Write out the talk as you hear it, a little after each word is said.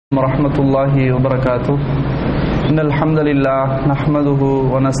ورحمة الله وبركاته. إن الحمد لله نحمده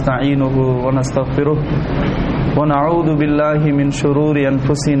ونستعينه ونستغفره ونعوذ بالله من شرور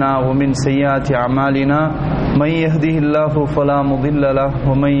أنفسنا ومن سيئات أعمالنا من يهده الله فلا مضل له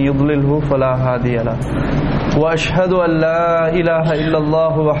ومن يضلله فلا هادي له وأشهد أن لا إله إلا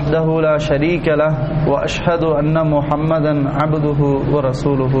الله وحده لا شريك له وأشهد أن محمدا عبده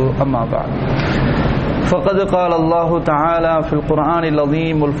ورسوله أما بعد فقد قال الله تعالى في القرآن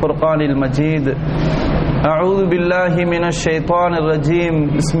العظيم والفرقان المجيد أعوذ بالله من الشيطان الرجيم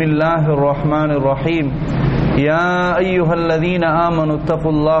بسم الله الرحمن الرحيم يا أيها الذين آمنوا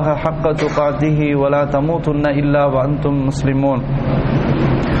اتقوا الله حق تقاته ولا تموتن إلا وأنتم مسلمون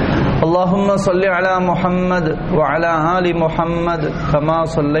اللهم صل على محمد وعلى آل محمد كما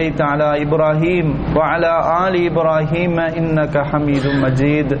صليت على إبراهيم وعلى آل إبراهيم إنك حميد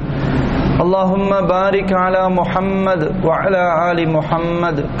مجيد اللهم بارك على محمد وعلى آل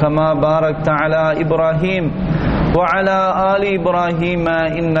محمد كما باركت على إبراهيم وعلى آل إبراهيم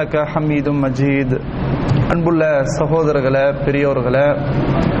إنك حميد مجيد. அன்புள்ள சகோதரர்களே, பெரியோர்களே,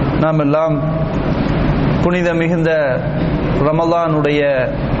 நாம் எல்லாம் புனித மிகுந்த ரமலானுடைய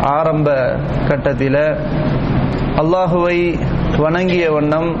ஆரம்ப கட்டத்தில் அல்லாஹுவை வணங்கிய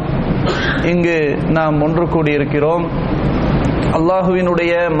வண்ணம் இங்கு நாம் ஒன்று கூடியிருக்கிறோம்.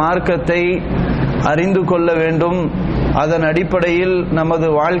 அல்லாஹுவினுடைய மார்க்கத்தை அறிந்து கொள்ள வேண்டும், அதன் அடிப்படையில் நமது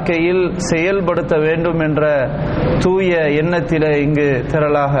வாழ்க்கையில் செயல்படுத்த வேண்டும் என்ற தூய எண்ணத்தில் இங்கு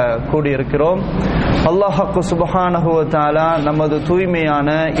திரளாக கூடியிருக்கிறோம். அல்லாஹ் சுப்ஹானஹு வ தஆலா நமது தூய்மையான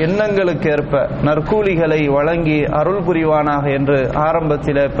எண்ணங்களுக்கு ஏற்ப நற்கூலிகளை வழங்கி அருள் புரிவானாக என்று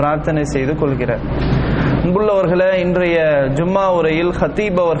ஆரம்பத்தில் பிரார்த்தனை செய்து கொள்கிறேன். அன்புள்ளவர்களே, இன்றைய ஜும்மா உரையில்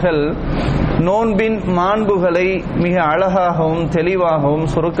ஹத்தீப் அவர்கள் நோன்பின் மாண்புகளை மிக அழகாகவும் தெளிவாகவும்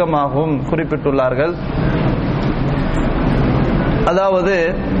சுருக்கமாகவும் குறிப்பிட்டுள்ளார்கள். அதாவது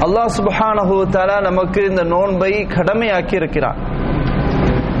அல்லாஹ் சுப்ஹானஹு வ தஆலா நமக்கு இந்த நோன்பை கடமையாக்கி இருக்கிறார்.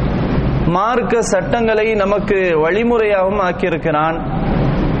 மார்க்க சட்டங்களை நமக்கு வழிமுறையாகவும் ஆக்கியிருக்கிறான்.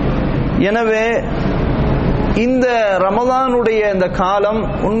 எனவே இந்த ரமலானுடைய இந்த காலம்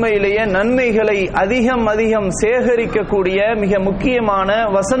உண்மையிலேயே நன்மைகளை அதிகம் அதிகம் சேகரிக்கக்கூடிய மிக முக்கியமான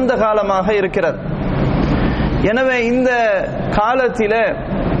வசந்த காலமாக இருக்கிறது. எனவே இந்த காலத்தில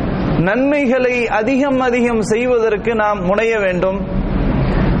நன்மைகளை அதிகம் அதிகம் செய்வதற்கு நாம் முனைய வேண்டும்.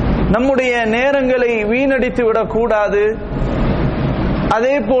 நம்முடைய நேரங்களை வீணடித்து விடக்கூடாது.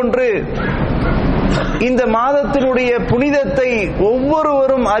 அதே போன்று இந்த மாதத்தினுடைய புனிதத்தை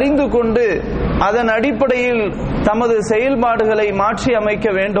ஒவ்வொருவரும் அறிந்து கொண்டு அதன் அடிப்படையில் தமது செயல்பாடுகளை மாற்றி அமைக்க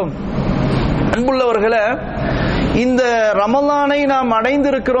வேண்டும். அன்புள்ளவர்களே, இந்த ரமலானை நாம்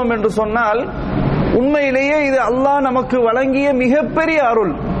அடைந்திருக்கிறோம் என்று சொன்னால் உண்மையிலேயே இது அல்லாஹ் நமக்கு வழங்கிய மிகப்பெரிய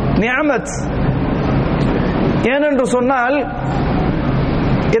அருள், நிஅமத். ஏனென்று சொன்னால்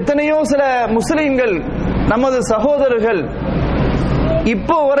எத்தனையோ சில முஸ்லிம்கள், நமது சகோதரர்கள்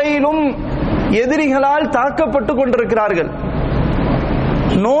இப்போ வரையிலும் எதிரிகளால் தாக்கப்பட்டு கொண்டிருக்கிறார்கள்.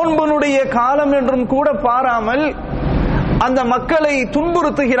 நோன்பனுடைய காலம் என்றும் கூட பாராமல் அந்த மக்களை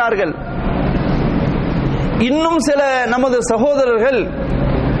துன்புறுத்துகிறார்கள். இன்னும் சில நமது சகோதரர்கள்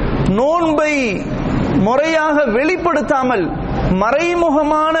நோன்பை முறையாக வெளிப்படுத்தாமல்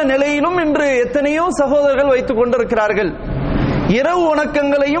மறைமுகமான நிலையிலும் இன்று எத்தனையோ சகோதரர்கள் வைத்துக் கொண்டிருக்கிறார்கள். இரவு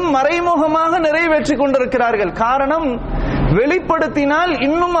வணக்கங்களையும் மறைமுகமாக நிறைவேற்றி கொண்டிருக்கிறார்கள். காரணம், வெளிப்படுத்தினால்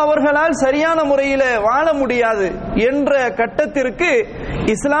இன்னும் அவர்களால் சரியான முறையில் வாழ முடியாது என்ற கட்டத்திற்கு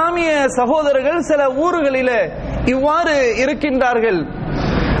இஸ்லாமிய சகோதரர்கள் சில ஊர்களில் இவ்வாறு இருக்கின்றார்கள்.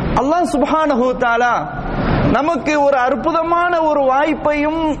 அல்லாஹ் சுப்ஹானஹு வ தஆலா நமக்கு ஒரு அற்புதமான ஒரு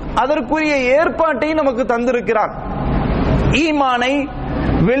வாய்ப்பையும் அதற்குரிய ஏற்பாட்டையும் நமக்கு தந்திருக்கிறார். ஈமானை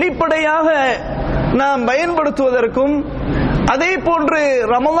வெளிப்படையாக நாம் பயன்படுத்துவதற்கும் அதே போன்று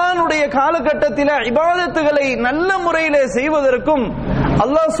ரமலானுடைய காலகட்டத்தில் இபாதத்துகளை நல்ல முறையிலே செய்வதற்கும்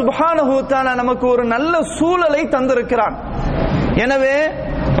அல்லாஹ் சுப்ஹானஹு வ தஆலா நமக்கு ஒரு நல்ல சூழலை தந்திருக்கிறான். எனவே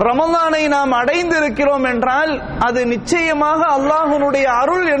ரமலானை நாம் அடைந்திருக்கிறோம் என்றால் அது நிச்சயமாக அல்லாஹ்வுடைய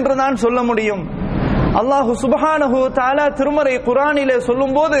அருள் என்று தான் சொல்ல முடியும். அல்லாஹ் சுப்ஹானஹு வ தஆலா திருமறை குர்ஆனிலே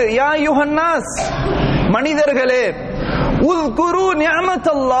சொல்லும்போது, யா அய்யுஹன்னாஸ், மனிதர்களே, உஸ்குரு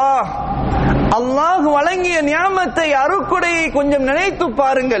நிஅமத்தல்லாஹ், அல்லாஹ் வழங்கிய நியாமத்தை, அருட்கொடையை கொஞ்சம் நினைத்து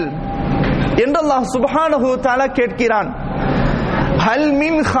பாருங்கள் என்று அல்லாஹ் சுப்ஹானஹு வ தஆலா கேட்கிறான். ஹல்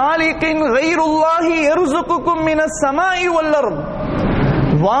மின் காலிகின் கைருல்லாஹி யர்சுகுக்கும் மினஸ் ஸமாஇ வல் அர்த்,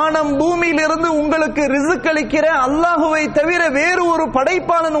 வானம் பூமியிலிருந்து உங்களுக்கு ரிஸ்க் அளிக்கிற அல்லாஹுவை தவிர வேறு ஒரு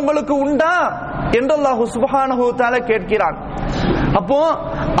படைப்பாளன் உங்களுக்கு உண்டா என்று அல்லாஹ் சுப்ஹானஹு வ தஆலா கேட்கிறான். அப்போ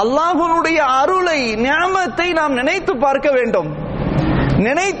அல்லாஹ்வுடைய அருளை, நியாமத்தை நாம் நினைத்து பார்க்க வேண்டும்.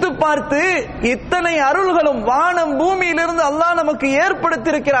 நினைத்து பார்த்து இத்தனை அருள்களும் வானம் பூமியிலிருந்து அல்லாஹ் நமக்கு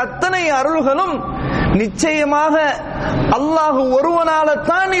ஏற்படுத்தியிருக்கிற அத்தனை அருள்களும் நிச்சயமாக அல்லாஹ் ஒருவனால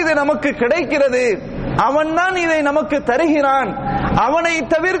தான் இது நமக்கு கிடைக்கிறது, அவன் தான் இதை நமக்கு தருகிறான், அவனை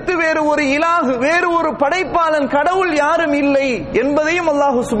தவிர்த்து வேறு ஒரு இலாஹ், வேறு ஒரு படைப்பாளன், கடவுள் யாரும் இல்லை என்பதையும்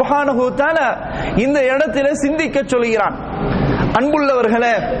அல்லாஹ் சுப்ஹானஹு வ தஆலா இந்த இடத்திலே சிந்திக்க சொல்கிறான்.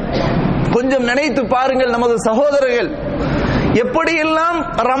 அன்புள்ளவர்களே, கொஞ்சம் நினைத்து பாருங்கள், நமது சகோதரர்கள் எப்படியெல்லாம்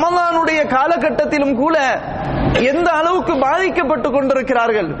ரமலானுடைய காலகட்டத்திலும் கூட எந்த அளவுக்கு பாதிக்கப்பட்டு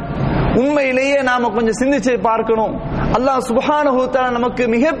கொண்டிருக்கிறார்கள். உண்மையிலேயே நாம கொஞ்சம் சிந்திச்சு பார்க்கணும். அல்லாஹ் சுப்ஹானஹு வ தஆலா நமக்கு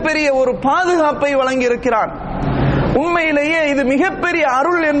மிகப்பெரிய ஒரு பாதுகாப்பை வழங்கி இருக்கிறான். உண்மையிலேயே இது மிகப்பெரிய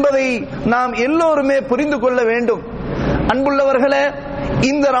அருள் என்பதை நாம் எல்லோருமே புரிந்து கொள்ள வேண்டும். அன்புள்ளவர்களே,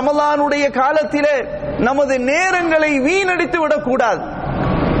 இந்த ரமலானுடைய காலத்திலே நமது நேரங்களை வீணடித்து விடக்கூடாது,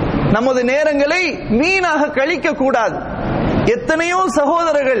 நமது நேரங்களை வீணாக கழிக்க கூடாது. எத்தனையோ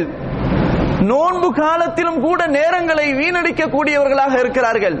சகோதரர்கள் நோன்பு காலத்திலும் கூட நேரங்களை வீணடிக்க கூடியவர்களாக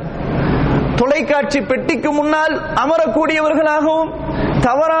இருக்கிறார்கள். தொலைக்காட்சி பெட்டிக்கு முன்னால் அமரக்கூடியவர்களாகவும்,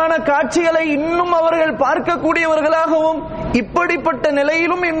 தவறான காட்சிகளை இன்னும் அவர்கள் பார்க்கக்கூடியவர்களாகவும், இப்படிப்பட்ட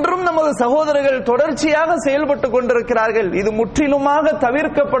நிலையிலும் இன்றும் நமது சகோதரர்கள் தொடர்ச்சியாக செயல்பட்டு கொண்டிருக்கிறார்கள். இது முற்றிலுமாக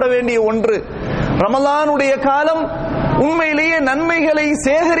தவிர்க்கப்பட வேண்டிய ஒன்று. ரமலானுடைய காலம் உண்மையிலேயே நன்மைகளை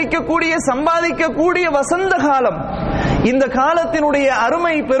சேகரிக்கக்கூடிய, சம்பாதிக்கக்கூடிய வசந்த காலம். இந்த காலத்தினுடைய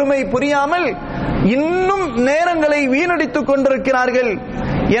அருமை பெருமை புரியாமல் இன்னும் நேரங்களை வீணடித்துக் கொண்டிருக்கிறார்கள்.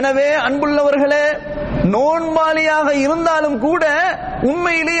 எனவே அன்புள்ளவர்களே, நோன்பாளியாக இருந்தாலும் கூட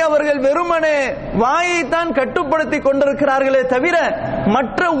உண்மையிலேயே அவர்கள் வெறுமனே வாயைத்தான் கட்டுப்படுத்தி கொண்டிருக்கிறார்களே தவிர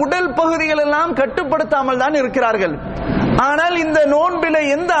மற்ற உடல் பகுதிகள் எல்லாம் கட்டுப்படுத்தாமல் தான் இருக்கிறார்கள். ஆனால் இந்த நோன்பில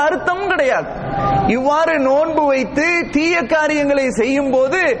எந்த அர்த்தமும் கிடையாது. இவ்வாறு நோன்பு வைத்து தீய காரியங்களை செய்யும்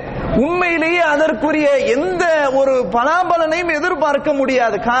போது உண்மையிலேயே அதற்குரிய எந்த ஒரு பலாபலனையும் எதிர்பார்க்க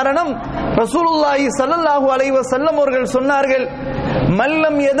முடியாது. காரணம், ரசூலுல்லாஹி ஸல்லல்லாஹு அலைஹி வஸல்லம் அவர்கள் சொன்னார்கள்,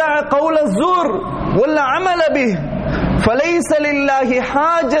 மல்லம் யதா கௌல ஸூர் வல் அமல பிஹ் ஃபலைஸ லில்லாஹி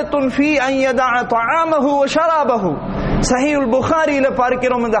ஹாஜத்துன் ஃபீ அன் யதா தஆமஹு வ ஷராபஹு. சஹீஹுல் புகாரியில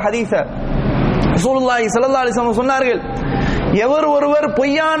பார்க்கிறோம் இந்த ஹதீஸ. ரசூலுல்லாஹி ஸல்லல்லாஹு அலைஹி வஸல்லம் சொன்னார்கள், எவர் ஒருவர்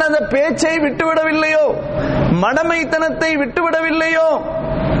பொய்யான பேச்சை விட்டுவிடவில்லையோ, மடமைத்தனத்தை விட்டுவிடவில்லையோ,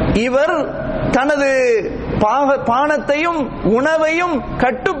 இவர் தனது பானத்தையும் உணவையும்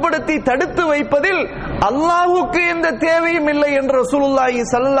கட்டுப்படுத்தி தடுத்து வைப்பதில் அல்லாஹ்வுக்கு எந்த தேவையும் இல்லை என்று ரசூலுல்லாஹி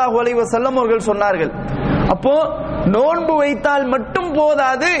ஸல்லல்லாஹு அலைஹி வஸல்லம் அவர்கள் சொன்னார்கள். அப்போ நோன்பு வைத்தால் மட்டும்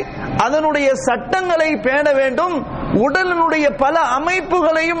போதாது, அதனுடைய சட்டங்களை பேண வேண்டும், உடலினுடைய பல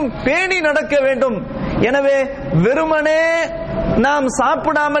அமைப்புகளையும் பேணி நடக்க வேண்டும். எனவே வெறுமனே நாம்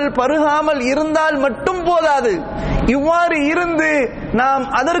சாப்பிடாமல் பருகாமல் இருந்தால் மட்டும் போதாது. இவ்வாறு இருந்து நாம்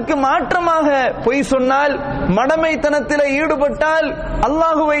அதற்கு மாற்றமாக பொய் சொன்னால், மடமைத்தனத்தில் ஈடுபட்டால்,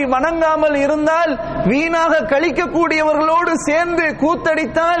 அல்லாஹுவை வணங்காமல் இருந்தால், வீணாக கழிக்கக்கூடியவர்களோடு சேர்ந்து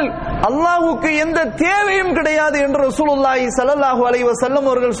கூத்தடித்தால் அல்லாஹுக்கு எந்த தேவையும் கிடையாது என்று ரசூலுல்லாஹி ஸல்லல்லாஹு அலைஹி வஸல்லம்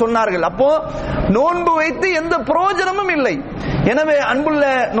அவர்கள் சொன்னார்கள். அப்போ நோன்பு வைத்து எந்த பிரயோஜனமும் இல்லை. எனவே அன்புள்ள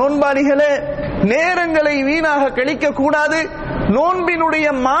நோன்பாளிகளே, நேரங்களை வீணாக கழிக்க கூடாது. நோன்பினுடைய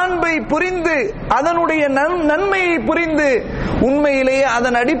மாண்பை புரிந்து, அதனுடைய நன்மையை புரிந்து, உண்மையிலேயே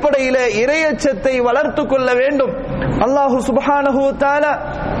அதன் அடிப்படையிலே இறையச்சத்தை வளர்த்து கொள்ள வேண்டும். அல்லாஹு சுப்ஹானஹு வ தஆலா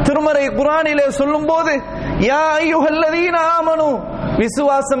திருமறை குர்ஆனிலே சொல்லும்போது, யா அய்யுஹல்லதீன ஆமனு,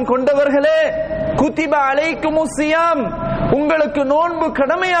 விசுவாசம் கொண்டவர்களே, குதிப அலைக்குமுஸ் ஸியாம், உங்களுக்கு நோன்பு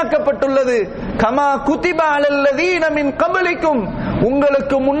கடமையாக்கப்பட்டுள்ளது, கமா குதிப அலல்லதீன மின் கப்லிக்கும்,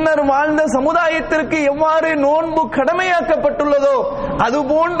 உங்களுக்கு முன்னர் வாழ்ந்த சமுதாயத்திற்கு எவ்வாறு நோன்பு கடமையாக்கப்பட்டுள்ளதோ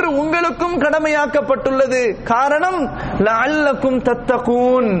அதுபோன்று உங்களுக்கும் கடமையாக்கப்பட்டுள்ளது. காரணம், லஅல்லக்கும்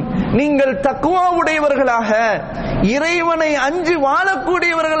தத்தகூன், நீங்கள் தக்வா உடையவர்களாக, இறைவனை அஞ்சி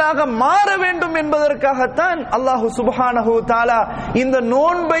வாழக்கூடியவர்களாக மாற வேண்டும் என்பதற்காகத்தான் அல்லாஹு சுப்ஹானஹு வ தஆலா இந்த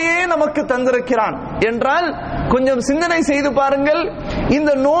நோன்பையே நமக்கு தந்திருக்கிறான் என்றால், கொஞ்சம் சிந்தனை செய்து பாருங்கள்.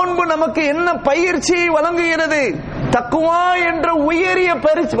 இந்த நோன்பு நமக்கு என்ன பயிற்சியை வழங்குகிறது? தக்வா என்ற உயரிய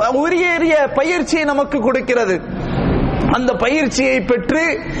பயிற்சியை நமக்கு கொடுக்கிறது. அந்த பயிற்சியை பெற்று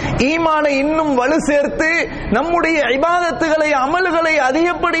ஈமானை இன்னும் வலு சேர்த்து, நம்முடைய இபாதத்துகளை அமல்களை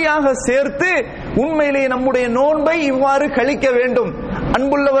அதிகப்படியாக சேர்த்து உண்மையிலே நம்முடைய நோன்பை இவ்வாறு கழிக்க வேண்டும்.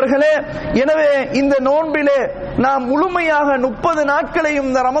 அன்புள்ளவர்களே, எனவே இந்த நோன்பிலே நாம் முழுமையாக 30 நாட்களையும்,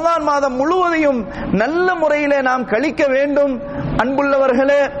 இந்த ரமலான் மாதம் முழுவதையும் நல்ல முறையிலே நாம் கழிக்க வேண்டும்.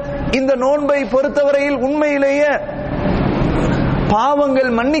 அன்புள்ளவர்களே, இந்த நோன்பை பொறுத்தவரையில் உண்மையிலேயே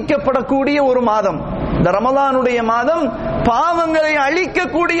பாவங்கள் மன்னிக்கப்படக்கூடிய ஒரு மாதம். இந்த ரமலானுடைய மாதம் பாவங்களை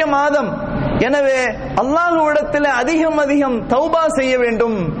அழிக்கக்கூடிய மாதம். எனவே அல்லாஹ்விடத்தில் அதிகம் தௌபா செய்ய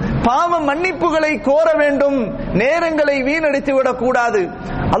வேண்டும், பாவ மன்னிப்புகளை கோர வேண்டும், நேரங்களை வீணடித்து விடக்கூடாது.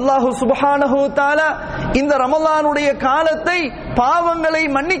 அல்லாஹு சுப்ஹானஹு வ தஆலா இந்த ரமலானுடைய காலத்தை பாவங்களை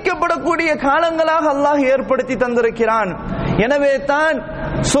மன்னிக்கப்படக்கூடிய காலங்களாக அல்லாஹ் ஏற்படுத்தி தந்திருக்கிறான். எனவே தான்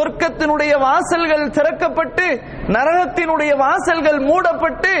சொர்க்கத்தினுடைய வாசல்கள் திறக்கப்பட்டு நரகத்தினுடைய வாசல்கள்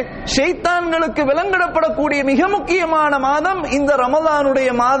மூடப்பட்டு ஷைத்தான்களுக்கு விலங்கிடப்படக்கூடிய மிக முக்கியமான மாதம் இந்த ரமலானுடைய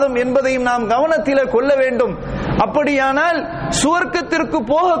மாதம் என்பதையும் நாம் கவனத்திலே கொள்ள வேண்டும். அப்படியானால் சுவர்க்கத்திற்கு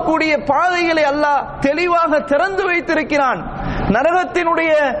போகக்கூடிய பாதைகளை அல்லாஹ் தெளிவாக திறந்து வைத்திருக்கிறான்,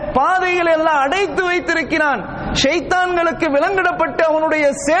 நரகத்தினுடைய பாதைகளை எல்லாம் அடைத்து வைத்திருக்கிறான், ஷைத்தான்களுக்கு விலங்கிடப்பட்டு அவனுடைய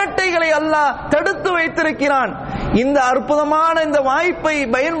சேட்டைகளை அல்லாஹ் தடுத்து வைத்திருக்கிறான். இந்த அற்புதமான இந்த வாய்ப்பை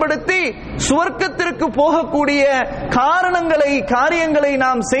பயன்படுத்தி சுவர்க்கத்திற்கு போகக்கூடிய காரியங்களை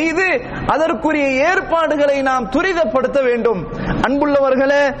நாம் செய்து அதற்குரிய ஏற்பாடுகளை நாம் துரிதப்படுத்த வேண்டும்.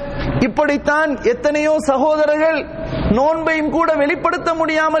 அன்புள்ளவர்களே, இப்படித்தான் எத்தனையோ சகோதரர்கள் நோன்பையும் கூட வெளிப்படுத்த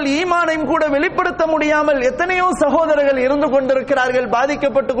முடியாமல், ஈமானையும் கூட வெளிப்படுத்த முடியாமல் எத்தனையோ சகோதரர்கள் இருந்து கொண்டிருக்கிறார்கள்,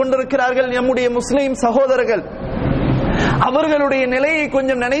 பாதிக்கப்பட்டு கொண்டிருக்கிறார்கள். நம்முடைய முஸ்லிம் சகோதரர்கள், அவர்களுடைய நிலையை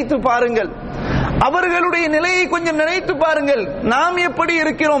கொஞ்சம் நினைத்து பாருங்கள். அவர்களுடைய நிலையை கொஞ்சம் நினைத்து பாருங்கள். நாம் எப்படி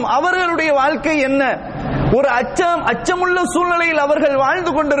இருக்கிறோம், அவர்களுடைய வாழ்க்கை என்ன? ஒரு அச்சமுள்ள சூழ்நிலையில் அவர்கள்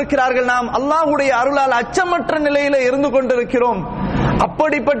வாழ்ந்து கொண்டிருக்கிறார்கள். நாம் அல்லாஹ்வுடைய அருளால் அச்சமற்ற நிலையில இருந்து கொண்டிருக்கிறோம்.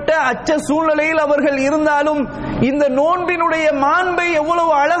 அப்படிப்பட்ட அச்ச சூழ்நிலையில் அவர்கள் இருந்தாலும் இந்த நோன்பினுடைய மாண்பை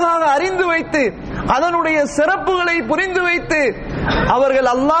எவ்வளவு அழகாக அறிந்து வைத்து அதனுடைய சிறப்புகளை புரிந்து வைத்து அவர்கள்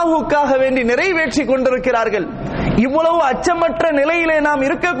அல்லாஹ்வுக்காக வேண்டி நிறைவேற்றி கொண்டிருக்கிறார்கள். இவ்வளவு அச்சமற்ற நிலையிலே நாம்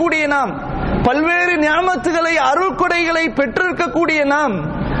இருக்கக்கூடிய நாம், பல்வேறு நியாமத்துகளை அருள்கொடைகளை பெற்றிருக்கக்கூடிய நாம்,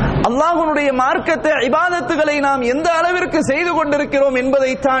 அல்லாஹ்வுடைய மார்க்கத்தை இபாதத்துகளை நாம் எந்த அளவிற்கு செய்து கொண்டிருக்கிறோம்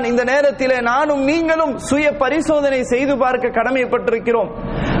என்பதைத்தான் இந்த நேரத்திலே நானும் நீங்களும் சுய பரிசோதனை செய்து பார்க்க கடமைப்பட்டிருக்கிறோம்.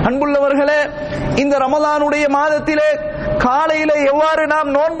 அன்புள்ளவர்களே, இந்த ரமலானுடைய மாதத்திலே காலையிலே எவ்வாறு நாம்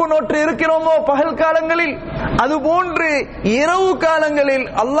நோன்பு நோற்று இருக்கிறோமோ பகல் காலங்களில், அதுபோன்று இரவு காலங்களில்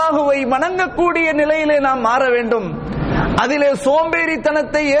அல்லாஹுவை வணங்கக்கூடிய நிலையிலே நாம் மாற வேண்டும். அதிலே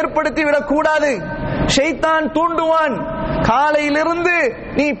சோம்பேறித்தனத்தை ஏற்படுத்திவிடக் கூடாது. ஷைத்தான் தூண்டுவான், காலையிலிருந்து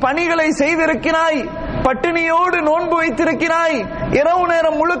நீ பணிகளை செய்திருக்கிறாய், பட்டினியோடு நோன்பு வைத்திருக்கிறாய், இரவு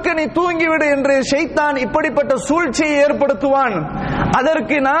நேரம் முழுக்க நீ தூங்கிவிடு என்று ஷைத்தான் இப்படிப்பட்ட சூழ்ச்சியை ஏற்படுத்துவான்.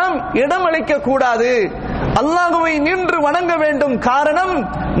 அதற்கு நாம் இடமளிக்க கூடாது. அல்லாஹ்வை நின்று வணங்க வேண்டும். காரணம்,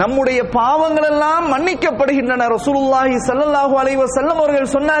 நம்முடைய பாவங்கள் எல்லாம் மன்னிக்கப்படுகின்றன. ரசூலுல்லாஹி ஸல்லல்லாஹு அலைஹி வஸல்லம்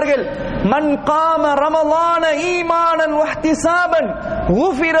அவர்கள் சொன்னார்கள், மன் காம ரமலான ஈமானன் வஹ்திசாபன்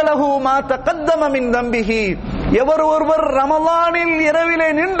குஃபிர லஹு மா தகத்தம மின் தம்பிஹி. எவர் ஒருவர் ரமலானில் இரவிலே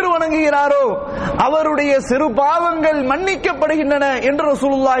நின்று வணங்குகிறாரோ அவருடைய சிறு பாவங்கள் மன்னிக்கப்படுகின்றன என்று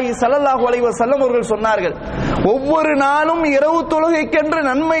ரசூலுல்லாஹி ஸல்லல்லாஹு அலைஹி வஸல்லம் அவர்கள் சொன்னார்கள். ஒவ்வொரு நாளும் இரவு தொழுகைக்கென்று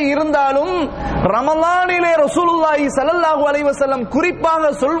நன்மை இருந்தாலும் ரமலானிலே ரசூலுல்லாஹி ஸல்லல்லாஹு அலைஹி வஸல்லம்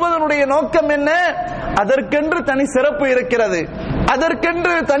குறிப்பாக சொல்வதனுடைய நோக்கம் என்ன? அதற்கென்று தனி சிறப்பு இருக்கிறது,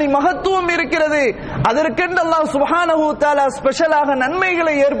 அதற்கென்று தனி மகத்துவம் இருக்கிறது, அதற்கென்று அல்லாஹ் சுப்ஹானஹு வ தஆலா ஸ்பெஷலாக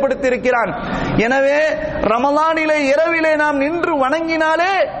நன்மைகளை ஏற்படுத்தி இருக்கிறான். எனவே ரமலானிலே இரவிலே நாம் நின்று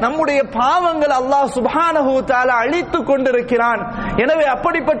வணங்கினாலே நம்முடைய பாவங்கள் அல்லாஹ் சுப்ஹானஹு வ தஆலா அழித்துக் கொண்டிருக்கிறான். எனவே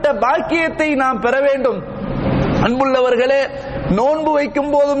அப்படிப்பட்ட பாக்கியத்தை நாம் பெற வேண்டும். அன்புள்ளவர்களே, நோன்பு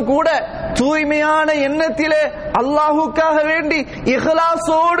வைக்கும் போதும் கூட தூய்மையான எண்ணத்திலே அல்லாஹுக்காக வேண்டி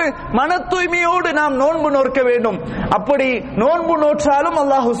இஹ்லாஸோடு மன தூய்மையோடு நாம் நோன்பு நோக்க வேண்டும். அப்படி நோன்பு நோற்றாலும்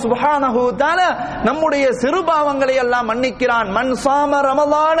அல்லாஹு சுப்ஹானஹு வ தஆலா நம்முடைய சிறு பாவங்களை எல்லாம் மன்னிக்கிறான். மன் ஸாம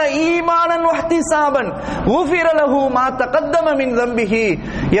ரமலான ஈமானன் வஹ்திசாபன் குஃபிர லஹு மா தகத்தம மின் தம்பிஹி.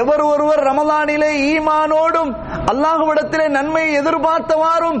 எவர் ஒருவர் ரமலானிலே ஈமானோடும் அல்லாஹ்விடத்திலே நன்மையை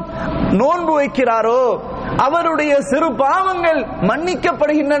எதிர்பார்த்தவாறும் நோன்பு வைக்கிறாரோ அவருடைய சிறு பாவங்கள்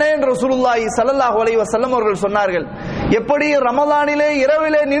மன்னிக்கப்படுகின்றன என்று ரசூலுல்லாஹி ஸல்லல்லாஹு அலைஹி வஸல்லம் அவர்கள் சொன்னார்கள். எப்படி ரமலானிலே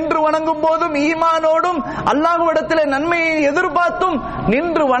இரவிலே நின்று வணங்கும் போதும் ஈமானோடும் அல்லாஹ்விடத்திலே நன்மையை எதிர்பார்த்தும்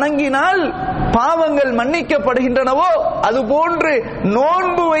நின்று வணங்கினால் பாவங்கள் மன்னிக்கப்படுகின்றனவோ, அதுபோன்று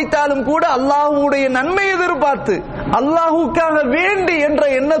நோன்பு வைத்தாலும் கூட அல்லாஹ்வுடைய நன்மை எதிர்பார்த்து அல்லாஹ்வுக்காக வேண்டி என்ற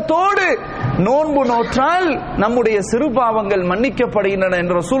எண்ணத்தோடு நோன்பு நோற்றால் நம்முடைய சிறு பாவங்கள் மன்னிக்கப்படுகின்றன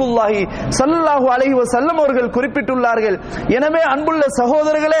என்று ரசூலுல்லாஹி ஸல்லல்லாஹு அலைஹி வஸல்லம் அவர்கள் குறிப்பிட்டுள்ளார்கள். எனவே அன்புள்ள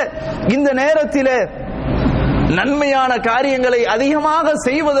சகோதரர்களே, இந்த நேரத்திலே நன்மையான காரியங்களை அதிகமாக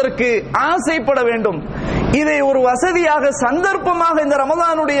செய்வதற்கு ஆசைப்பட வேண்டும். இதை ஒரு வசதியாக, சந்தர்ப்பமாக இந்த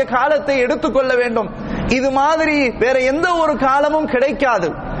ரமலானுடைய காலத்தை எடுத்துக்கொள்ள வேண்டும். இது மாதிரி வேற எந்த ஒரு காலமும் கிடைக்காது.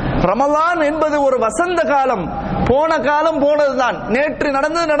 ரமலான் என்பது ஒரு வசந்த காலம். போன காலம் போனதுதான், நேற்று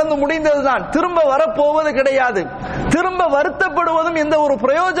நடந்து முடிந்ததுதான், திரும்ப வரப்போவது கிடையாது. திரும்ப வருத்தப்படுவதும் எந்த ஒரு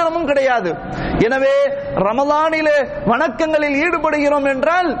பிரயோஜனமும் கிடையாது. எனவே ரமலானிலே வணக்கங்களில் ஈடுபடுகிறோம்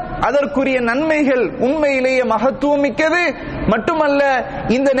என்றால் அதற்குரிய நன்மைகள் உண்மையிலேயே மகத்துவம் மிக்கது மட்டுமல்ல,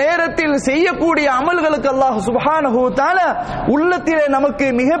 இந்த நேரத்தில் செய்யக்கூடிய அமல்களுக்கு அல்லாஹ் சுப்ஹானஹு வ தஆலா உள்ளத்திலே நமக்கு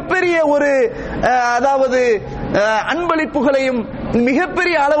மிகப்பெரிய ஒரு அன்பளிப்புகளையும்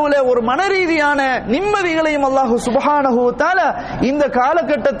மிகப்பெரிய அளவுல ஒரு மனரீதியான நிம்மதிகளையும் அல்லாஹ் சுப்ஹானஹு வ தஆலா இந்த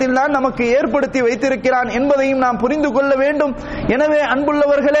காலகட்டத்தில் தான் நமக்கு ஏற்படுத்தி வைத்திருக்கிறான் என்பதையும் நாம் புரிந்து கொள்ள வேண்டும். எனவே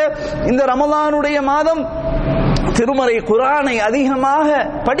அன்புள்ளவர்களே, இந்த ரமலானுடைய மாதம் திருமறை குர்ஆனை அதிகமாக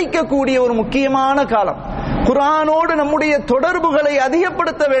படிக்கக்கூடிய ஒரு முக்கியமான காலம். குர்ஆனோடு நம்முடைய தொடர்புகளை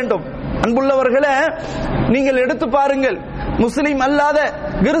அதிகப்படுத்த வேண்டும். அன்புள்ளவர்களே, நீங்கள் எடுத்து பாருங்கள், முஸ்லிம் அல்லாத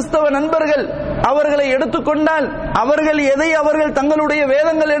கிறிஸ்தவ நண்பர்கள் அவர்களை எடுத்துக்கொண்டால் அவர்கள் எதை அவர்கள் தங்களுடைய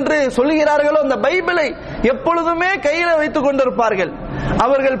வேதங்கள் என்று சொல்லுகிறார்களோ அந்த பைபிளை எப்பொழுதுமே கையில வைத்துக் கொண்டிருப்பார்கள்.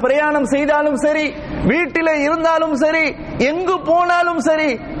 அவர்கள் பிரயாணம் செய்தாலும் சரி, வீட்டிலே இருந்தாலும் சரி, எங்கு போனாலும் சரி,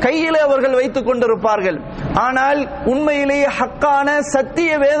 கையிலே அவர்கள் வைத்துக் கொண்டிருப்பார்கள். ஆனால் உண்மையிலேயே ஹக்கான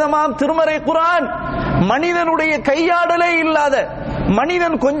சத்திய வேதமாம் திருமறை குர்ஆன் மனிதனுடைய கையாடலே இல்லாத,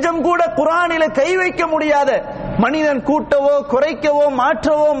 மனிதன் கொஞ்சம் கூட குர்ஆனிலே கை வைக்க முடியாத, மனிதன் கூட்டவோ குறைக்கவோ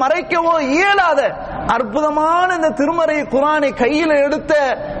மாற்றவோ மறைக்கவோ இயலாத அற்புதமான இந்த திருமறை குர்ஆனை கையில் எடுத்த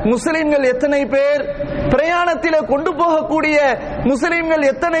முஸ்லிம்கள் எத்தனை பேர்? பிரயாணத்திலே கொண்டு போகக்கூடிய முஸ்லிம்கள்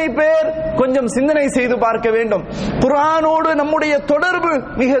எத்தனை பேர்? கொஞ்சம் சிந்தனை செய்து பார்க்க வேண்டும். குர்ஆனோடு நம்முடைய தொடர்பு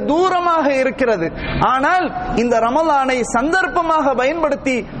மிக தூரமாக இருக்கிறது. ஆனால் இந்த ரமலானை சந்தர்ப்பமாக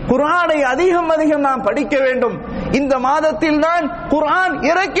பயன்படுத்தி குர்ஆனை அதிகம் நாம் படிக்க வேண்டும். இந்த மாதத்தில் தான் குர்ஆன்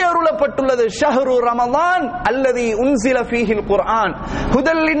இறக்கி அருளப்பட்டுள்ளது. ஷஹ்ரு ரமலான் அல்லதி உன்சில ஃபீஹில் குர்ஆன்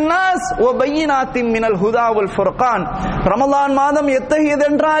ஹுதல் லின்னாஸ் வ பையினாத்தின் மினல் ஹுதா வல் ஃபுர்கான். ரமலான் மாதம் எத்தகையது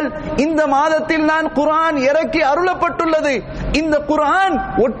என்றால் இந்த மாதத்தில் தான் குர்ஆன் இறக்கி அருளப்பட்டுள்ளது. இந்த குர்ஆன்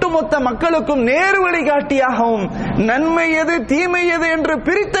ஒட்டுமொத்த மக்களுக்கும் நேர் வழிகாட்டியாகவும் நன்மை எது தீமை எது என்று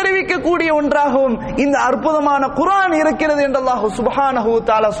பிரித்தறிவிக்கக்கூடிய ஒன்றாகவும் இந்த அற்புதமான குர்ஆன் இருக்கிறது என்று அல்லாஹ் சுப்ஹானஹு வ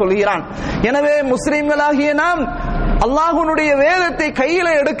தஆலா சொல்கிறான். எனவே முஸ்லிம்களாகிய நாம் அல்லாஹ்வுடைய வேதத்தை கையில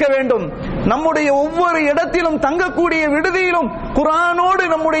எடுக்க வேண்டும். நம்முடைய ஒவ்வொரு இடத்திலும் தங்கக்கூடிய விடுதியிலும் குர்ஆனோடு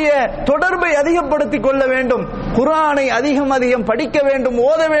நம்முடைய தொடர்பை அதிகப்படுத்திக் கொள்ள வேண்டும். குர்ஆனை அதிகம் படிக்க வேண்டும்,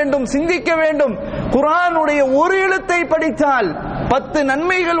 ஓத வேண்டும், சிந்திக்க வேண்டும். குர்ஆனுடைய ஒரு எழுத்தை படித்தால் 10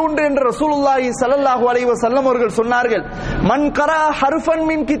 நன்மைகள் உண்டு என்று ரசூலுல்லாஹி ஸல்லல்லாஹு அலைஹி வஸல்லம் அவர்கள் சொன்னார்கள். மன் கரா ஹர்ஃபன்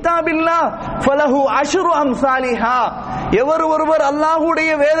மின் கிதாபில்லாஹ் ஃபலஹு அஷ்ரு அம்சாலிஹா. எவர் ஒருவர்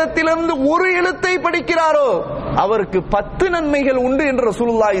அல்லாஹ்வுடைய வேதத்திலிருந்து ஒரு எழுத்தை படிக்கிறாரோ அவருக்கு 10 நன்மைகள் உண்டு என்று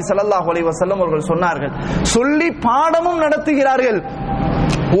ரசூலுல்லாஹி ஸல்லல்லாஹு அலைஹி வஸல்லம் அவர்கள் சொன்னார்கள். சொல்லி பாடமும் நடத்துகிறார்கள்.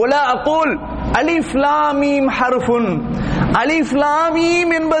 வலா அகூல் அலிஃப் லாம் மீம் ஹர்ஃபுன். அலிஃப் லாம்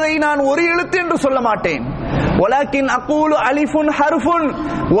மீம் என்பதை நான் ஒரு எழுத்து என்று சொல்ல மாட்டேன். வலாக்கின் அகூலு அலிஃபுன் ஹர்ஃபுன்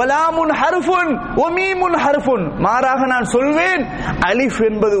வலாமுன் ஹர்ஃபுன் வ மீமுன் ஹர்ஃபுன். மாறாக நான் சொல்வேன், அலிஃப்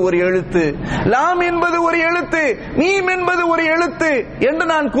என்பது ஒரு எழுத்து, லாம் என்பது ஒரு எழுத்து, மீம் என்பது ஒரு எழுத்து என்று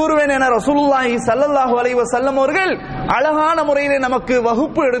நான் கூறுவேன் என ரசூலுல்லாஹி ஸல்லல்லாஹு அலைஹி வஸல்லம் அவர்கள் அழகான முறையிலே நமக்கு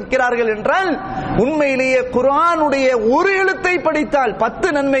வகுப்பு எடுக்கிறார்கள். என்றால் உண்மையிலேயே குர்ஆனுடைய ஒரு எழுத்தை படித்தால்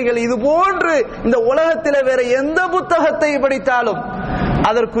 10 நன்மைகள். இது போன்று இந்த உலகத்தில் வேற எந்த புத்தகத்தை படித்தாலும்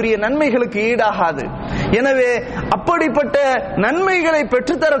அதற்குரிய நன்மைகளுக்கு ஈடாகாது. எனவே அப்படிப்பட்ட நன்மைகளை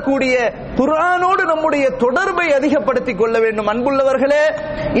பெற்றுத்தரக்கூடிய குர்ஆனோடு நம்முடைய தொடர்பை அதிகப்படுத்திக் கொள்ள வேண்டும். அன்புள்ளவர்களே,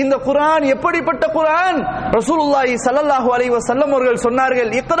 இந்த குர்ஆன் எப்படிப்பட்ட குர்ஆன்? ரசூலுல்லாஹி ஸல்லல்லாஹு அலைஹி வஸல்லம் அவர்கள்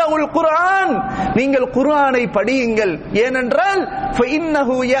சொன்னார்கள், இக்ரவுல் குர்ஆன், நீங்கள் குர்ஆனை படியுங்கள். ஏனென்றால்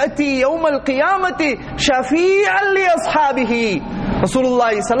ஃபஇன்னஹு யஅதி யௌமல் கியாமத்தி ஷஃபீஅன் லி அஸ்ஹாபிஹி.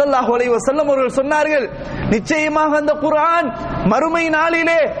 ரசூலுல்லாஹி ஸல்லல்லாஹு அலைஹி வஸல்லம் அவர்கள் சொன்னார்கள், நிச்சயமாக அந்த குர்ஆன் மறுமை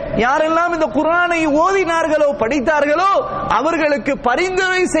நாளிலே யாரெல்லாம் இந்த குர்ஆனை ஓதினார்களோ படித்தார்களோ அவர்களுக்கு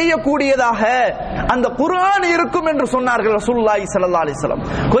பரிந்துரை செய்யக்கூடியதாக அந்த குர்ஆன் இருக்கும் என்று சொன்னார்கள் ரசூலுல்லாஹி ஸல்லல்லாஹு அலைஹி வஸல்லம்.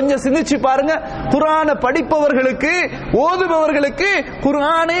 கொஞ்சம் சிந்திச்சு பாருங்க, குர்ஆனை படிப்பவர்களுக்கு ஓதுபவர்களுக்கு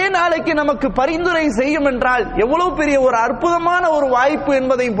குர்ஆனே நாளைக்கு நமக்கு பரிந்துரை செய்யும் என்றால் எவ்வளவு பெரிய ஒரு அற்புதமான ஒரு வாய்ப்பு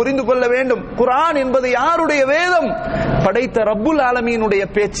என்பதை புரிந்து கொள்ள வேண்டும். குர்ஆன் என்பது யாருடைய வேதம்? படைத்த ரப்புல் ஆலமீனுடைய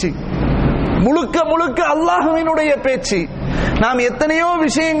பேச்சு, முழுக்க முழுக்க அல்லாஹ்வினுடைய பேச்சு. நாம் எத்தனையோ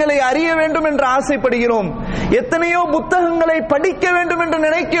விஷயங்களை அறிய வேண்டும் என்று ஆசைப்படுகிறோம், எத்தனையோ புத்தகங்களை படிக்க வேண்டும் என்று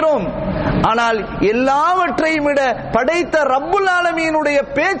நினைக்கிறோம். ஆனால் எல்லாவற்றையும் விட படைத்த ரப்புல் ஆலமீனுடைய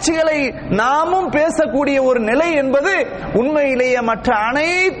பேச்சுகளை நாமும் பேசக்கூடிய ஒரு நிலை என்பது உண்மையிலேயே மற்ற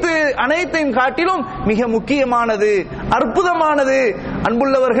அனைத்தையும் காட்டிலும் மிக முக்கியமானது, அற்புதமானது.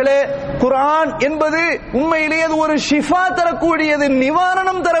 அன்புள்ளவர்களே, குர்ஆன் என்பது உண்மையிலேயே ஒரு ஷிஃபா தரக்கூடியது,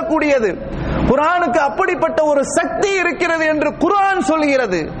 நிவாரணம் தரக்கூடியது. குர்ஆனுக்கு அப்படிப்பட்ட ஒரு சக்தி இருக்கிறது என்று குர்ஆன்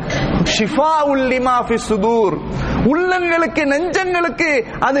சொல்கிறது. ஷிஃபாஉல் லிமா ஃபிஸ் சுதூர், உள்ளங்களுக்கு நெஞ்சங்களுக்கு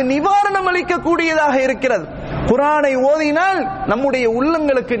அது நிவாரணம் அளிக்கக்கூடியதாக இருக்கிறது. குர்ஆனை ஓதினால் நம்முடைய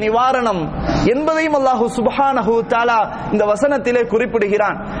உள்ளங்களுக்கு நிவாரணம் என்பதையும் அல்லாஹ் சுப்ஹானஹு வ தஆலா இந்த வசனத்திலே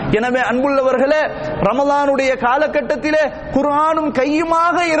குறிப்பிடுகிறான். எனவே அன்புள்ளவர்களே, ரமலானுடைய காலகட்டத்திலே குர்ஆனும்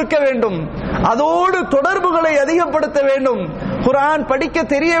கையுமாக இருக்க வேண்டும். அதோடு தொடர்புகளை அதிகப்படுத்த வேண்டும். குர்ஆன் படிக்க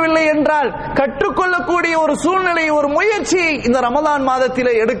தெரியவில்லை என்றால் கற்றுக்கொள்ளக்கூடிய ஒரு சூழ்நிலை, ஒரு முயற்சியை இந்த ரமலான்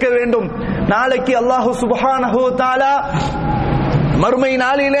மாதத்திலே எடுக்க வேண்டும். நாளைக்கு அல்லாஹ் சுப்ஹானஹு வ தஆலா மறுமை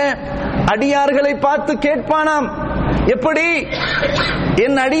நாளிலே அடியார்களை பார்த்து கேட்பானாம், எப்படி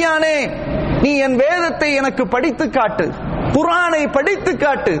என் அடியானே, நீ என் வேதத்தை எனக்கு படித்து காட்டு, குர்ஆனை படித்து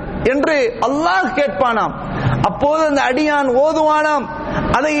காட்டு என்று அல்லாஹ் கேட்பானாம். அப்போது அந்த அடியான் ஓதுவானாம்.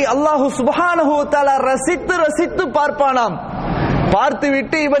 அதை அல்லாஹ் சுப்ஹானஹு வ தஆலா ரசித்து ரசித்து பார்ப்பானாம்.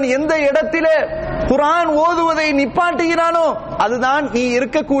 பார்த்துவிட்டு இவன் எந்த இடத்திலே குர்ஆன் ஓதுவதை நிப்பாட்டுகிறானோ அதுதான் நீ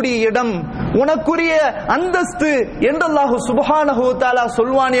இருக்கக்கூடிய இடம், உனக்குரிய அந்தஸ்து என்று அல்லாஹ் சுப்ஹானஹு வ தஆலா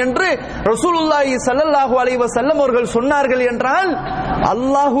சொல்வான் என்று ரசூலுல்லாஹி ஸல்லல்லாஹு அலைஹி வஸல்லம் அவர்கள் சொன்னார்கள். என்றால்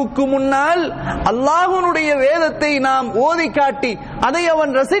அல்லாஹ்வுக்கு முன்னால் அல்லாஹ்வுடைய வேதத்தை நாம் ஓதி காட்டி அதை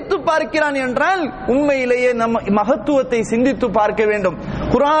அவன் ரசித்து பார்க்கிறான் என்றால் உண்மையிலேயே நம் மகத்துவத்தை சிந்தித்து பார்க்க வேண்டும்.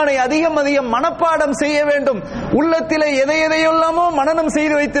 குர்ஆனை அதிகம் அதிகம் மனப்பாடம் செய்ய வேண்டும். உள்ளத்திலே எதையெல்லாமோ மனனம்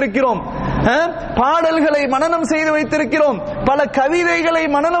செய்து வைத்திருக்கிறோம், பாடல்களை மனனம் செய்து வைத்திருக்கிறோம், பல கவிதைகளை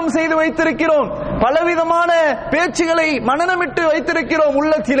மனனம் செய்து வைத்திருக்கிறோம், பலவிதமான பேச்சுகளை மனனமிட்டு வைத்திருக்கிறோம்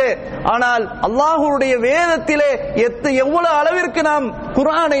உள்ளத்திலே. ஆனால் அல்லாஹ்வுடைய வேதத்திலே எவ்வளவு அளவிற்கு நாம்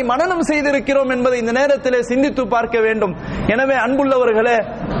குர்ஆனை மனனம் செய்திருக்கிறோம் என்பதை இந்த நேரத்திலே சிந்தித்து பார்க்க வேண்டும். எனவே அன்புள்ளவர்களே,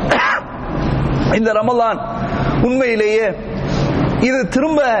 இந்த ரமலான் உண்மையிலேயே இது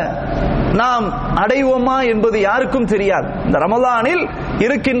திரும்ப நாம் அடைவோமா என்பது யாருக்கும் தெரியாது. இந்த ரமலானில்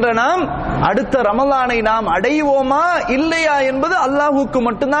இருக்கின்ற நாம் அடுத்த ரமலானை நாம் அடைவோமா இல்லையா என்பது அல்லாஹ்வுக்கு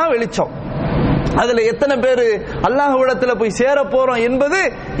மட்டும்தான் வெளிச்சம். அதுல எத்தனை பேர் அல்லாஹ்விடத்துல போய் சேர போறோம் என்பது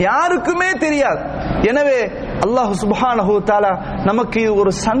யாருக்குமே தெரியாது. எனவே அல்லாஹ் சுப்ஹானஹு வ தஆலா நமக்கு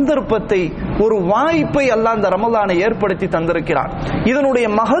ஒரு சந்தர்ப்பத்தை, ஒரு வாய்ப்பை அல்லாஹ் இந்த ரமலானை ஏற்படுத்தி தந்திருக்கிறான். இதனுடைய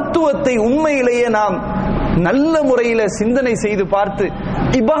மகத்துவத்தை உண்மையிலேயே நாம் நல்ல முறையில சிந்தனை செய்து பார்த்து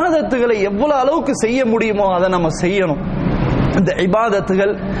இபாதத்துகளை எவ்வளவு அளவுக்கு செய்ய முடியுமோ அதை நம்ம செய்யணும். இந்த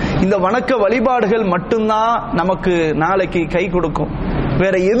இபாதத்துகள், இந்த வணக்க வழிபாடுகள் மட்டும்தான் நமக்கு நாளைக்கு கை கொடுக்கும்.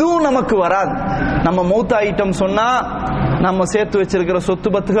 வேற எதுவும் நமக்கு வராது. நம்ம மௌத்தாயிட்டம் சொன்னா நம்ம சேர்த்து வச்சிருக்கிற சொத்து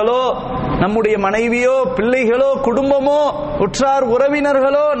பத்துகளோ, நம்முடைய மனைவியோ, பிள்ளைகளோ, குடும்பமோ, உற்றார்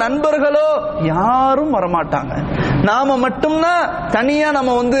உறவினர்களோ, நண்பர்களோ யாரும் வரமாட்டாங்க. நாம மட்டும்தான் தனியா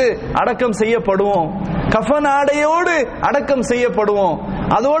நம்ம அடக்கம் செய்யப்படுவோம். கஃன் ஆடையோடு அடக்கம் செய்யப்படுவோம்.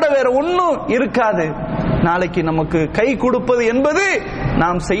 அதோட வேற ஒன்னும் இருக்காது. நாளைக்கு நமக்கு கை கொடுப்பது என்பது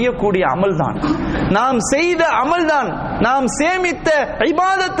நாம் செய்யக்கூடிய அமல்தான், நாம் செய்த அமல்தான், நாம் சேமித்த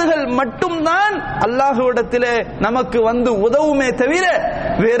இபாதத்துகள் மட்டும்தான் அல்லாஹ்விடத்திலே நமக்கு உதவுமே தவிர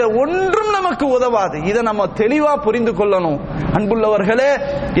வேற ஒன்றும் நமக்கு உதவாது. இதை நம்ம தெளிவா புரிந்து கொள்ளணும் அன்புள்ளவர்களே.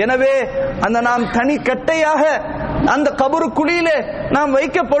 எனவே அந்த நாம் தனி கட்டையாக அந்த கபரு குழியிலே நாம்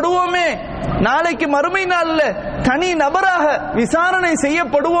வைக்கப்படுவோமே, நாளைக்கு மறுமை நாள்ல தனி நபராக விசாரணை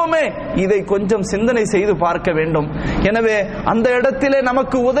செய்யப்படுவோமே, இதை கொஞ்சம் சிந்தனை செய்து பார்க்க வேண்டும். எனவே அந்த இடத்திலே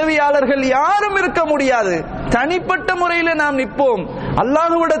நமக்கு உதவியாளர்கள் யாரும் இருக்க முடியாது. தனிப்பட்ட முறையிலே நாம் நிற்போம்.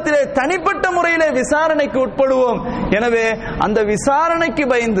 அல்லாஹ்விடத்திலே தனிப்பட்ட முறையிலே விசாரணைக்கு உட்படுவோம். எனவே அந்த விசாரணைக்கு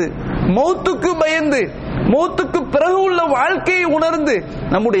பயந்து, மௌத்துக்கு பயந்து, மௌத்துக்கு பிறகு உள்ள வாழ்க்கையை உணர்ந்து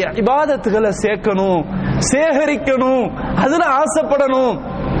நம்முடைய இபாதத்துகளை சேர்க்கணும், சேகரிக்கணும், அதுல ஆசைப்படணும்.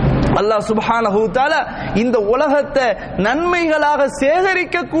 அல்லாஹ் சுப்ஹானஹு வ தஆலா இந்த உலகத்தை நன்மைகளாக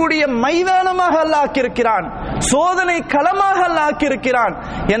சேகரிக்கக்கூடிய மைதானமாக அல்லாஹ் ஆக்கியிருக்கிறான், சோதனை களமாக அல்லாஹ் ஆக்கியிருக்கிறான்.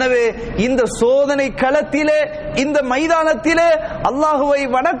 எனவே இந்த சோதனை களத்திலே, இந்த மைதானத்திலே அல்லாஹுவை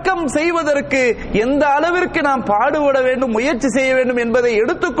வணக்கம் செய்வதற்கு எந்த அளவிற்கு நாம் பாடுபட வேண்டும், முயற்சி செய்ய வேண்டும் என்பதை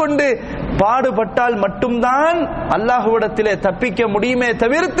எடுத்துக்கொண்டு பாடுபட்டால் மட்டும்தான் அல்லாஹ்விடத்திலே தப்பிக்க முடியுமே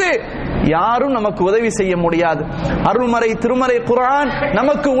தவிர்த்து யாரும் நமக்கு உதவி செய்ய முடியாது. அருள்மறை திருமறை குர்ஆன்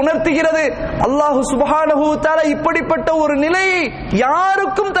நமக்கு உணர்த்துகிறது, அல்லாஹ் சுப்ஹானஹு வ தஆலா இப்படிப்பட்ட ஒரு நிலையை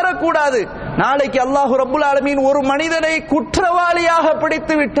யாருக்கும் தரக்கூடாது. நாளைக்கு அல்லாஹ் ரப்புல் ஆலமீன் ஒரு மனிதனை குற்றவாளியாக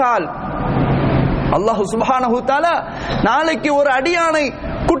பிடித்து விட்டால், அல்லாஹ் சுப்ஹானஹு வ தஆலா நாளைக்கு ஒரு அடியானை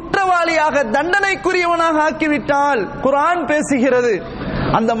குற்றவாளியாக தண்டனைக்குரியவனாக ஆக்கிவிட்டால், குர்ஆன் பேசுகிறது,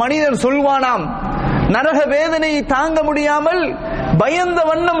 அந்த மனிதன் சொல்வானாம், நரக வேதனையை தாங்க முடியாமல் பயந்த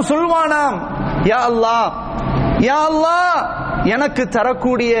வண்ணம் சொல்வானாம், யா அல்லாஹ், யா அல்லாஹ், எனக்கு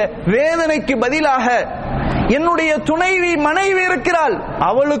தரக்கூடிய வேதனைக்கு பதிலாக என்னுடைய துணைவி மனைவி இருக்கிறாள்,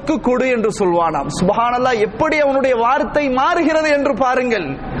 அவளுக்கு கொடு என்று சொல்வானாம். சுப்ஹானல்லாஹ், எப்படி அவனுடைய வார்த்தை மாறுகிறது என்று பாருங்கள்.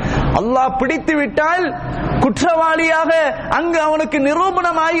 அல்லாஹ் பிடித்து விட்டால், குற்றவாளியாக அங்கு அவனுக்கு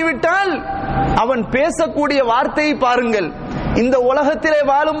நிரூபணம் ஆகிவிட்டால் அவன் பேசக்கூடிய வார்த்தையை பாருங்கள். இந்த உலகத்திலே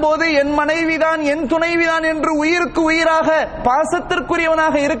வாழும்போது என் மனைவிதான் என் துணைவிதான் என்று உயிருக்கு உயிராக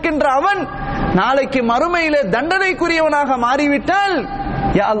பாசத்திற்குரியவனாக இருக்கின்ற அவன் நாளைக்கு மறுமையிலே தண்டனைக்குரியவனாக மாறிவிட்டால்,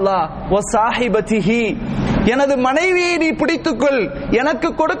 யா அல்லாஹ் வ சாஹிபதிஹி, எனது மனைவியை நீ பிடித்துக்கொள், எனக்கு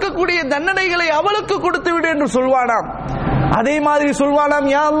கொடுக்கக்கூடிய தண்டனைகளை அவளுக்கு கொடுத்து விடு என்று சொல்வானாம். அதே மாதிரி சொல்வானாம்,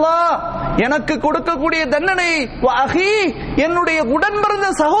 யா அல்லாஹ் எனக்கு கொடுக்கக்கூடிய தண்டனை என்னுடைய உடன் பிறந்த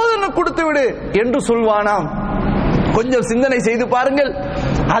சகோதரனுக்கு கொடுத்து விடு என்று சொல்வானாம். கொஞ்சம் சிந்தனை செய்து பாருங்கள்.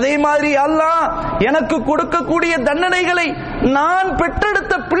 அதே மாதிரி அல்லாஹ் எனக்கு கொடுக்கக்கூடிய தண்டனைகளை நான்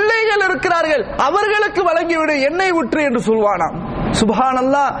பெற்றெடுத்த பிள்ளைகள் இருக்கிறார்கள் அவர்களுக்கு வழங்கிவிடு, என்னை விட்டு என்று சொல்வானாம்.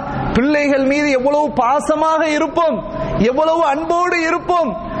 சுப்ஹானல்லாஹ், பிள்ளைகள் மீது எவ்வளவு பாசமாக இருப்போம், எவ்வளவு அன்போடு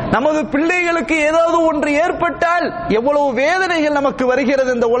இருப்போம். நமது பிள்ளைகளுக்கு ஏதாவது ஒன்று ஏற்பட்டால் எவ்வளவு வேதனைகள் நமக்கு வருகிறது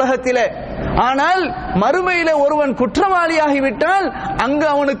இந்த உலகத்திலே. ஆனால் மறுமையில ஒருவன் குற்றவாளியாகிவிட்டால் அங்கு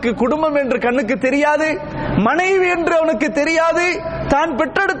அவனுக்கு குடும்பம் என்று கண்ணுக்கு தெரியாது, மனைவி என்று அவனுக்கு தெரியாது, தான்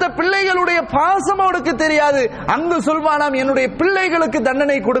பெற்றெடுத்த பிள்ளைகளுடைய பாசம் அவனுக்கு தெரியாது. அங்கு சொல்வானாம், என்னுடைய பிள்ளைகளுக்கு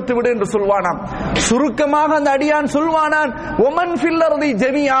தண்டனை கொடுத்து விடு என்று சொல்வானாம். சுருக்கமாக அந்த அடியான் சொல்வானான், ஒமன் ஃபில் அர்தி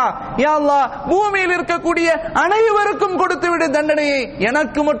ஜமீஆ, யா அல்லாஹ் பூமியில் இருக்கக்கூடிய அனைவருக்கும் கொடுத்து விடு தண்டனையை,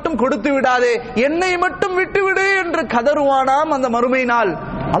 எனக்கு மட்டும் கொடுத்து விடாதே, என்னை மட்டும் விட்டு விடு என்று கதறுவானாம். அந்த மறுமை நாள்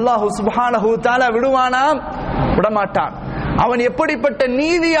அல்லாஹ் சுப்ஹானஹு வ தஆலா விடுவானாம்? விடமாட்டான். அவன் எப்படிப்பட்ட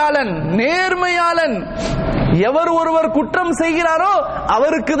நீதியாளன், நேர்மையாளன். எவர் ஒருவர் குற்றம் செய்கிறாரோ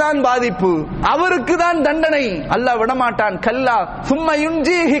அவருக்கு தான் பாதிப்பு, அவருக்கு தான் தண்டனை. அல்லாஹ் விடமாட்டான். கல்லா சும்ம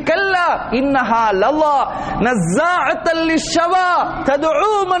யுன்ஜீஹி கல்லா இன்னஹா லல்லா நஸாஅத்தல் லிஷவா ததுஉ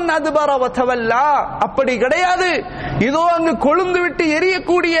மன் அத்பர வ தவல்லா. அப்படி கிடையாது. இதோ அங்கு கொழுந்து விட்டு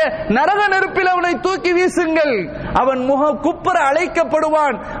எரியக்கூடிய நரக நெருப்பில் அவனை தூக்கி வீசுங்கள், அவன் குப்புற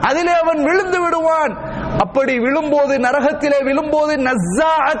அழைக்கப்படுவான், அதிலே அவன் விழுந்து விடுவான். அப்படி விழும்போது, நரகத்திலே விழும்போது,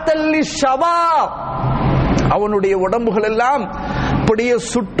 நஸாஅத்தல் லிஷவா, அவனுடைய உடம்புகள் எல்லாம் அப்படியே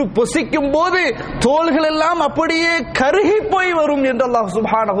சுட்டு பொசிக்கும் போது தோள்கள் எல்லாம் அப்படியே கருகி போய் வரும் என்று அல்லாஹ்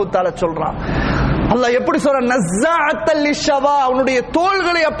சுப்ஹானஹு வ தஆலா சொல்றான். அல்லாஹ் எப்படி சொல்றான்? நஸாஅத்தல் லிஷவா, அவனுடைய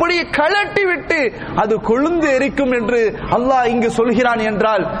தோள்களை அப்படியே கழட்டி விட்டு அது கொழுந்து எரிக்கும் என்று அல்லாஹ் இங்கு சொல்கிறான்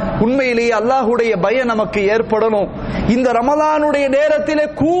என்றால், உண்மையிலேயே அல்லாஹ்வுடைய பயம் நமக்கு ஏற்படணும். இந்த ரமலானுடைய நேரத்திலே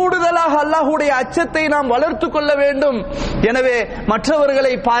கூடுதலாக அல்லாஹ்வுடைய அச்சத்தை நாம் வளர்த்து கொள்ள வேண்டும். எனவே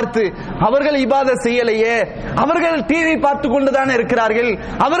மற்றவர்களை பார்த்து அவர்கள் இபாதத் செய்யலையே, அவர்கள் டிவி பார்த்து கொண்டுதானே இருக்கிறார்கள்,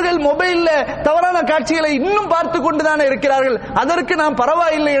 அவர்கள் மொபைல்ல தவறான காட்சிகளை இன்னும் பார்த்து கொண்டுதானே இருக்கிறார்கள், அதற்கு நாம்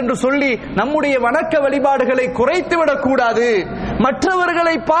பரவாயில்லை என்று சொல்லி நம்முடைய வணக்க வழிபாடுகளை குறைத்துவிடக் கூடாது.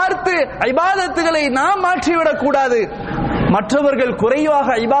 மற்றவர்களை பார்த்து இபாதத்துகளை நாம் மாற்றிவிடக் கூடாது. மற்றவர்கள்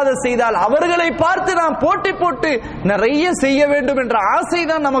குறைவாக இபாதத் செய்தால் அவர்களை பார்த்து நாம் போட்டி போட்டு நிறைய செய்ய வேண்டும் என்ற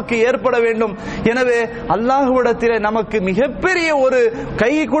ஆசைதான் நமக்கு ஏற்பட வேண்டும். எனவே அல்லாஹ்விடத்திலே நமக்கு மிகப்பெரிய ஒரு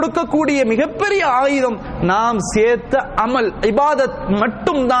கை கொடுக்கக்கூடிய மிகப்பெரிய ஆயுதம் நாம் சேர்த்த அமல் இபாதத்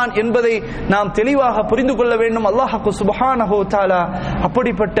மட்டும்தான் என்பதை நாம் தெளிவாக புரிந்து கொள்ள வேண்டும். அல்லாஹ் சுப்ஹானஹு வ தஆலா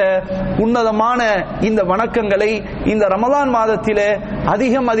அப்படிப்பட்ட உன்னதமான இந்த வணக்கங்களை இந்த ரமலான் மாதத்திலே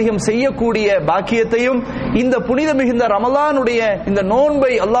அதிகம் அதிகம் செய்யக்கூடிய பாக்கியத்தையும், இந்த புனித மிகுந்த ரமலானுடைய இந்த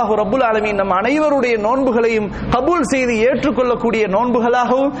நோன்பை அல்லாஹ் ரப்புல் ஆலமீன் நம் அனைவருடைய நோன்புகளையும் கபூல் செய்து ஏற்றுக்கொள்ளக்கூடிய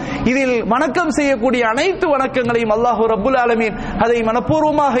நோன்புகளாகவும், இதில் வணக்கம் செய்யக்கூடிய அனைத்து வணக்கங்களையும் அல்லாஹ் ரப்புல் ஆலமீன் அதை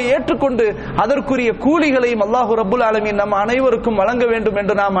மனப்பூர்வமாக ஏற்றுக்கொண்டு அதற்குரிய கூலிகளையும் அல்லாஹ் ரப்புல் ஆலமீன் நம் அனைவருக்கும் வழங்க வேண்டும்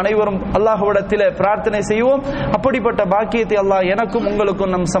என்று நாம் அனைவரும் அல்லாஹ்விடத்தில் பிரார்த்தனை செய்வோம். அப்படிப்பட்ட பாக்கியத்தை அல்லாஹ் எனக்கும்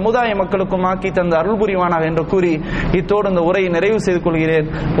உங்களுக்கும் நம் சமுதாய மக்களுக்கும் ஆக்கி தந்த அருள் புரிவானாக என்று கூறி இத்தோடு இந்த உரையை நிறைவு செய்து கொள்கிறேன்.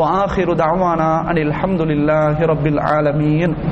 வ ஆகிரு தஅவானா அனில் ஹம்துலில்லாஹி ரப்பில் ஆலமீன்.